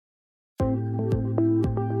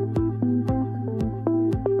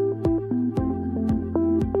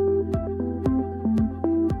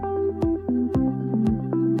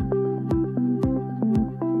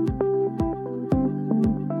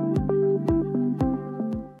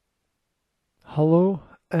Hello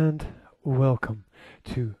and welcome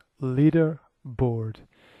to Leaderboard,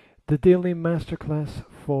 the daily masterclass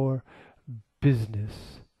for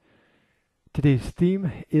business. Today's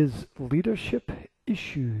theme is leadership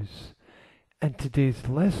issues, and today's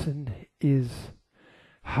lesson is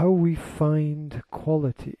how we find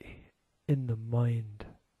quality in the mind.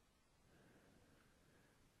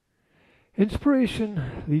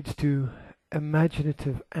 Inspiration leads to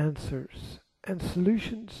imaginative answers and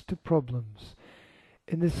solutions to problems,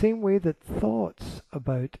 in the same way that thoughts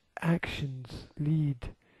about actions lead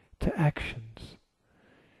to actions.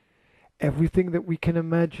 Everything that we can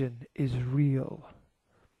imagine is real.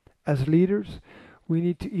 As leaders, we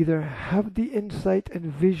need to either have the insight and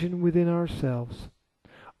vision within ourselves,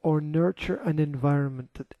 or nurture an environment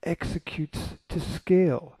that executes to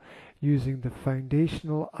scale using the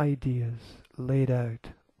foundational ideas laid out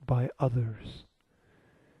by others.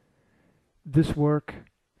 This work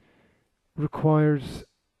requires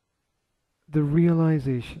the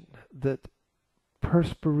realization that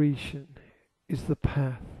perspiration is the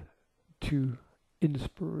path to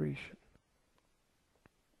inspiration.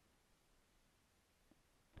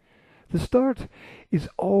 The start is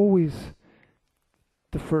always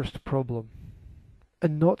the first problem,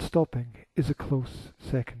 and not stopping is a close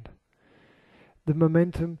second. The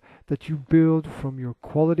momentum that you build from your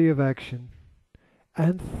quality of action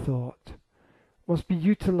and thought must be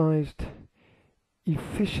utilized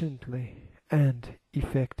efficiently and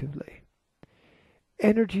effectively.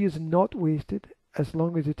 Energy is not wasted as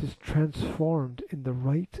long as it is transformed in the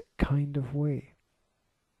right kind of way.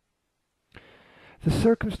 The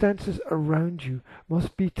circumstances around you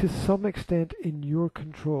must be to some extent in your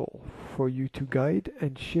control for you to guide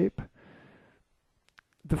and shape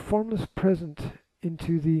the formless present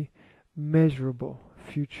into the measurable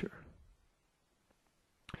future.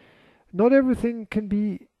 Not everything can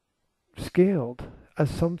be scaled,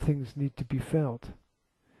 as some things need to be felt,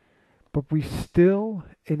 but we still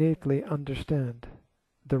innately understand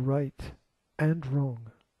the right and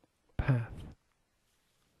wrong path.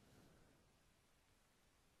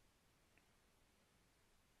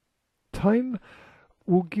 Time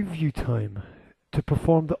will give you time to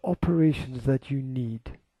perform the operations that you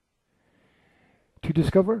need. To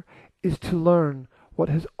discover is to learn what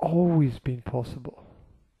has always been possible.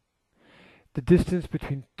 The distance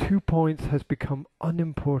between 2 points has become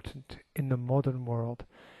unimportant in the modern world,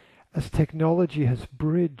 as technology has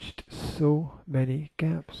bridged so many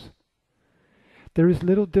gaps. There is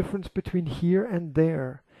little difference between here and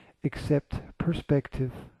there, except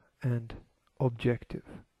perspective and objective.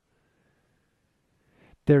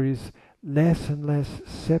 There is less and less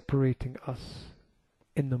separating us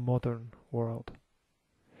in the modern world.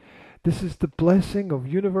 This is the blessing of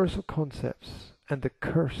universal concepts and the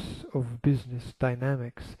curse of business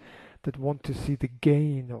dynamics that want to see the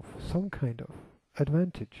gain of some kind of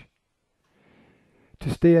advantage. To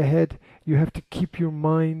stay ahead, you have to keep your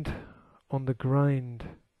mind on the grind.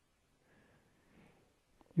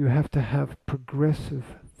 You have to have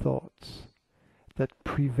progressive thoughts that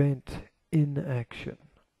prevent inaction.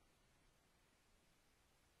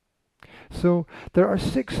 So there are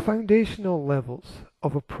 6 foundational levels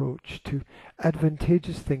of approach to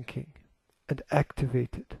advantageous thinking and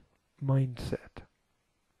activated mindset.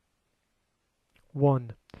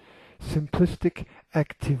 1. Simplistic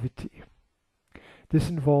activity. This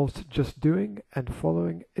involves just doing and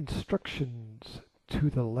following instructions to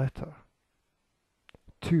the letter.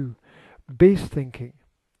 2. Base thinking.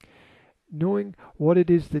 Knowing what it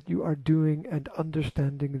is that you are doing and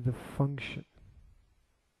understanding the function.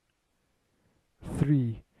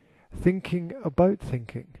 3. Thinking about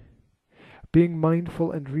thinking. Being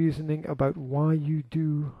mindful and reasoning about why you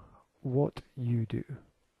do what you do.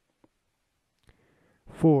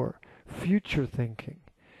 4. Future thinking.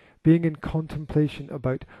 Being in contemplation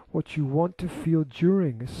about what you want to feel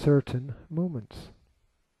during certain moments.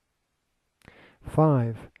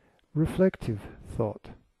 5. Reflective thought.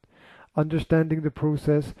 Understanding the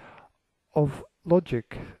process of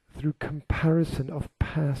logic through comparison of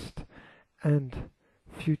past and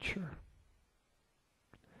future.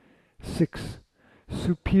 6.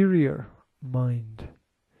 Superior mind.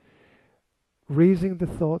 Raising the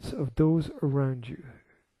thoughts of those around you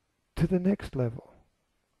to the next level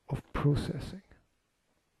of processing.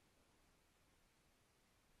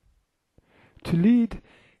 To lead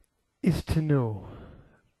is to know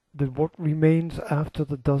that what remains after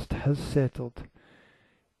the dust has settled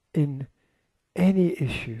in any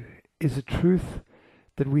issue is a truth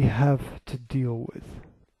that we have to deal with.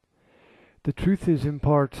 The truth is in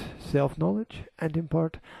part self-knowledge and in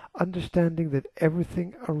part understanding that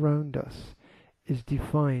everything around us is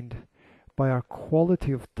defined by our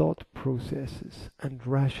quality of thought processes and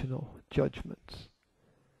rational judgments.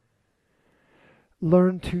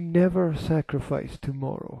 Learn to never sacrifice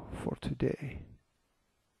tomorrow for today.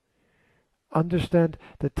 Understand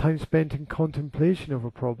that time spent in contemplation of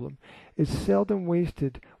a problem is seldom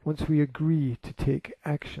wasted once we agree to take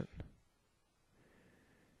action.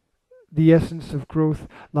 The essence of growth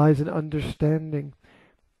lies in understanding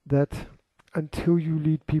that until you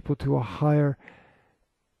lead people to a higher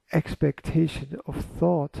expectation of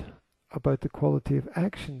thought about the quality of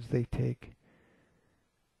actions they take,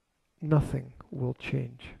 nothing will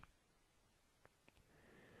change.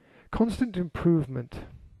 Constant improvement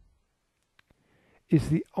is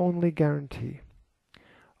the only guarantee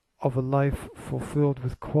of a life fulfilled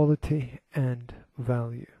with quality and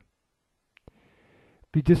value.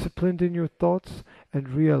 Be disciplined in your thoughts and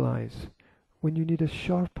realize when you need a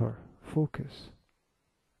sharper focus.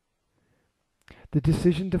 The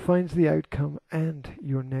decision defines the outcome and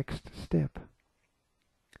your next step.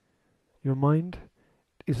 Your mind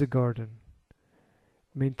is a garden.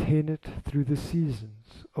 Maintain it through the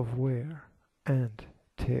seasons of wear and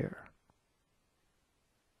tear.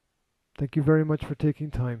 Thank you very much for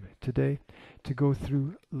taking time today to go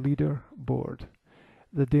through Leaderboard,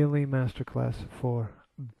 the daily masterclass for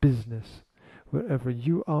business. Wherever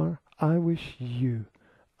you are, I wish you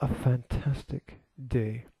a fantastic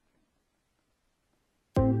day.